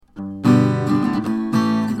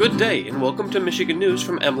Good day, and welcome to Michigan News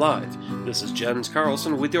from MLive. This is Jens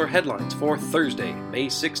Carlson with your headlines for Thursday, May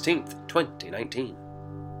 16th, 2019.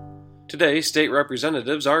 Today, state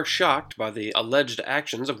representatives are shocked by the alleged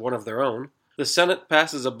actions of one of their own. The Senate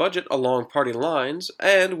passes a budget along party lines,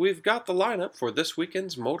 and we've got the lineup for this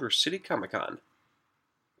weekend's Motor City Comic-Con.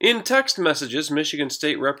 In text messages Michigan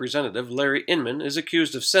State Representative Larry Inman is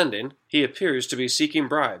accused of sending, he appears to be seeking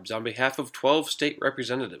bribes on behalf of 12 state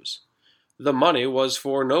representatives. The money was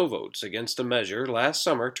for no votes against a measure last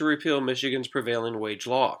summer to repeal Michigan's prevailing wage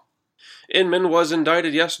law. Inman was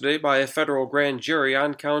indicted yesterday by a federal grand jury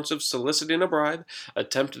on counts of soliciting a bribe,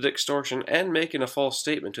 attempted extortion, and making a false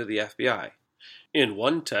statement to the FBI. In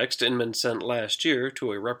one text Inman sent last year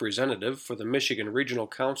to a representative for the Michigan Regional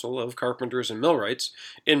Council of Carpenters and Millwrights,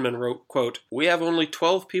 Inman wrote, quote, "We have only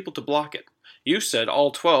 12 people to block it. You said all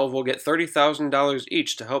 12 will get $30,000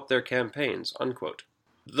 each to help their campaigns," unquote.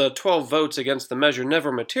 The 12 votes against the measure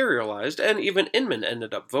never materialized, and even Inman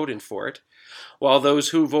ended up voting for it. While those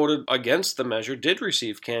who voted against the measure did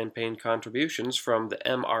receive campaign contributions from the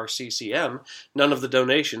MRCCM, none of the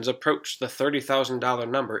donations approached the $30,000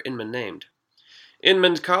 number Inman named.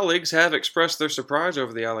 Inman's colleagues have expressed their surprise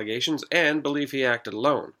over the allegations and believe he acted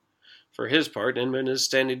alone. For his part, Inman is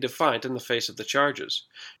standing defiant in the face of the charges.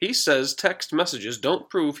 He says text messages don't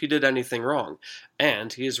prove he did anything wrong,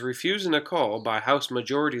 and he is refusing a call by House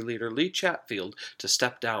Majority Leader Lee Chatfield to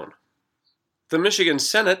step down. The Michigan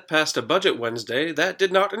Senate passed a budget Wednesday that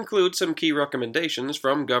did not include some key recommendations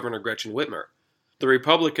from Governor Gretchen Whitmer. The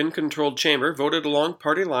Republican-controlled chamber voted along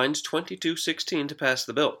party lines 22-16 to pass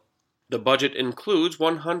the bill. The budget includes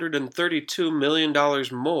 $132 million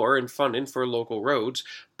more in funding for local roads,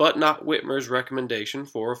 but not Whitmer's recommendation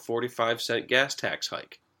for a 45-cent gas tax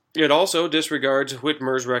hike. It also disregards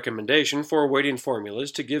Whitmer's recommendation for weighting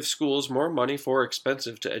formulas to give schools more money for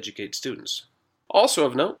expensive-to-educate students. Also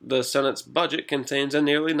of note, the Senate's budget contains a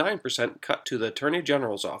nearly 9% cut to the Attorney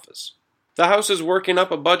General's office. The House is working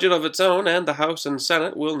up a budget of its own, and the House and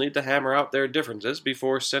Senate will need to hammer out their differences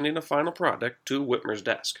before sending a final product to Whitmer's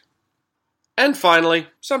desk. And finally,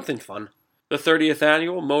 something fun. The 30th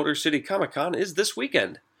annual Motor City Comic-Con is this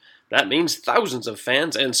weekend. That means thousands of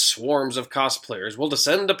fans and swarms of cosplayers will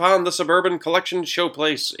descend upon the Suburban Collection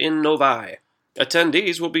Showplace in Novi.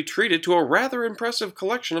 Attendees will be treated to a rather impressive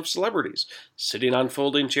collection of celebrities, sitting on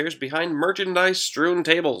folding chairs behind merchandise-strewn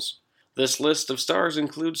tables. This list of stars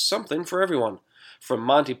includes something for everyone, from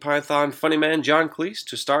Monty Python funny man John Cleese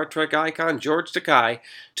to Star Trek icon George Takei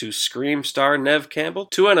to Scream star Neve Campbell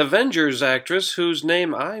to an Avengers actress whose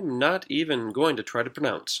name I'm not even going to try to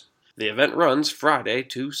pronounce. The event runs Friday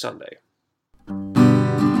to Sunday.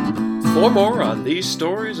 For more on these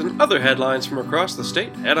stories and other headlines from across the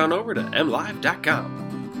state, head on over to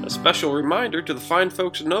mlive.com. A special reminder to the fine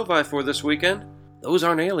folks at Novi for this weekend, those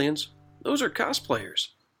aren't aliens, those are cosplayers.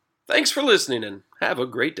 Thanks for listening and have a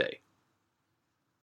great day.